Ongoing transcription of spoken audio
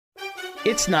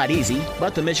It's not easy,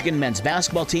 but the Michigan men's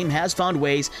basketball team has found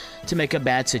ways to make a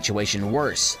bad situation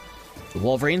worse. The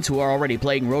Wolverines, who are already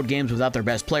playing road games without their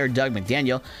best player, Doug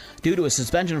McDaniel, due to a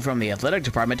suspension from the athletic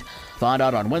department, found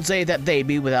out on Wednesday that they'd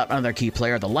be without another key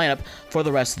player of the lineup for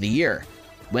the rest of the year,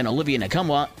 when Olivier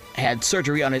Nkamhoua had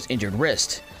surgery on his injured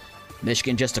wrist.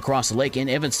 Michigan just across the lake in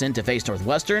Evanston to face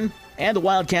Northwestern, and the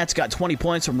Wildcats got 20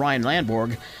 points from Ryan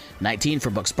Landborg, 19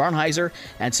 from Brooks Barnheiser,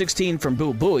 and 16 from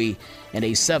Boo Buie in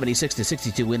a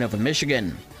 76-62 win over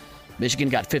Michigan. Michigan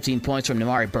got 15 points from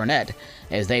Nimari Burnett,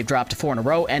 as they've dropped 4 in a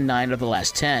row and 9 of the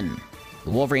last 10. The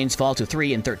Wolverines fall to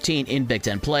 3-13 in Big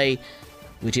Ten play,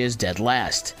 which is dead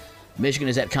last. Michigan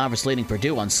is at conference-leading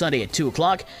Purdue on Sunday at 2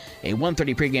 o'clock, a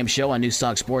 1:30 pregame show on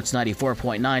Newstalk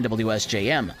Sports-24.9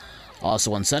 WSJM.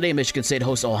 Also on Sunday, Michigan State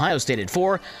hosts Ohio State at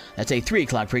 4. That's a 3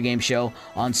 o'clock pregame show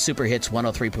on Super Hits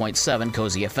 103.7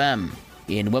 Cozy FM.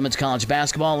 In women's college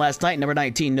basketball last night, number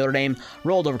 19 Notre Dame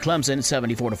rolled over Clemson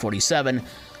 74-47.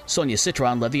 Sonia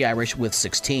Citron led the Irish with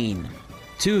 16.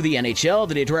 To the NHL,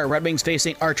 the Detroit Red Wings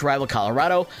facing arch-rival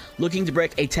Colorado, looking to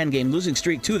break a 10-game losing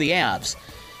streak to the Avs.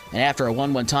 And after a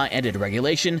 1-1 tie ended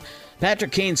regulation,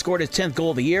 Patrick Kane scored his 10th goal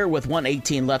of the year with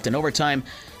 1:18 left in overtime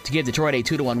to give Detroit a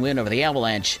 2-1 win over the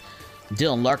Avalanche.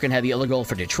 Dylan Larkin had the other goal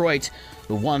for Detroit,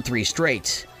 who won 3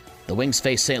 straight. The Wings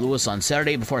face St. Louis on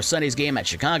Saturday before Sunday's game at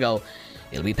Chicago.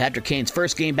 It'll be Patrick Kane's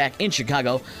first game back in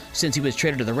Chicago since he was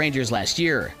traded to the Rangers last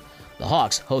year. The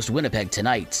Hawks host Winnipeg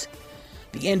tonight.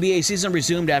 The NBA season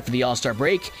resumed after the All-Star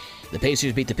break. The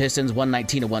Pacers beat the Pistons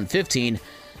 119-115.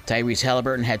 Tyrese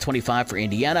Halliburton had 25 for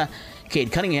Indiana.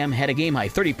 Cade Cunningham had a game-high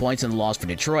 30 points in the loss for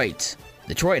Detroit.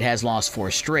 Detroit has lost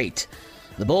 4 straight.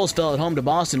 The Bulls fell at home to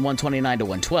Boston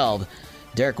 129-112.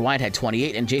 Derek White had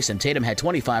 28 and Jason Tatum had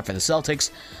 25 for the Celtics.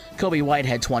 Kobe White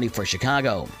had 20 for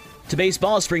Chicago. To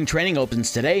baseball, spring training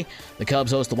opens today. The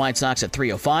Cubs host the White Sox at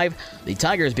 3:05. The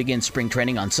Tigers begin spring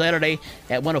training on Saturday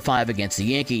at 1:05 against the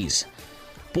Yankees.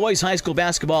 Boys high school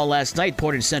basketball last night,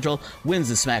 Portage Central wins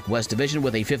the SMAC West Division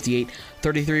with a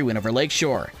 58-33 win over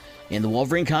Lakeshore. In the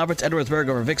Wolverine Conference, Edwardsburg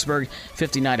over Vicksburg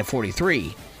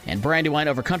 59-43, and Brandywine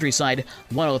over Countryside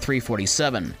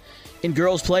 103-47. In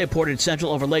girls play, Portage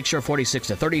Central over Lakeshore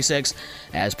 46-36,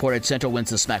 as Portage Central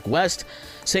wins the SMAC West.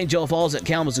 St. Joe Falls at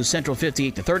Kalamazoo Central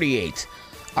 58-38.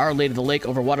 Our Lady of the Lake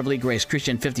over Waterville Grace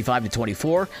Christian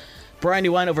 55-24.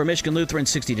 Brandywine over Michigan Lutheran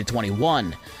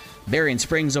 60-21. Berrien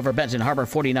Springs over Benton Harbor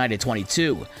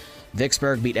 49-22.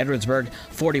 Vicksburg beat Edwardsburg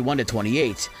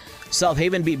 41-28. South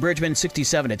Haven beat Bridgman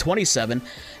 67-27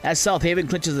 as South Haven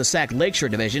clinches the SAC Lakeshore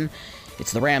Division.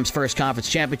 It's the Rams' first conference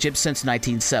championship since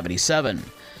 1977.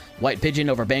 White Pigeon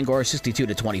over Bangor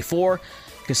 62-24.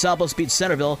 Casablanca beat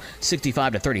Centerville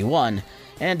 65-31,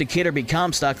 and Decatur beat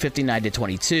Comstock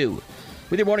 59-22.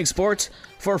 With your morning sports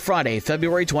for Friday,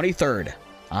 February 23rd,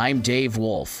 I'm Dave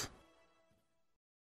Wolf.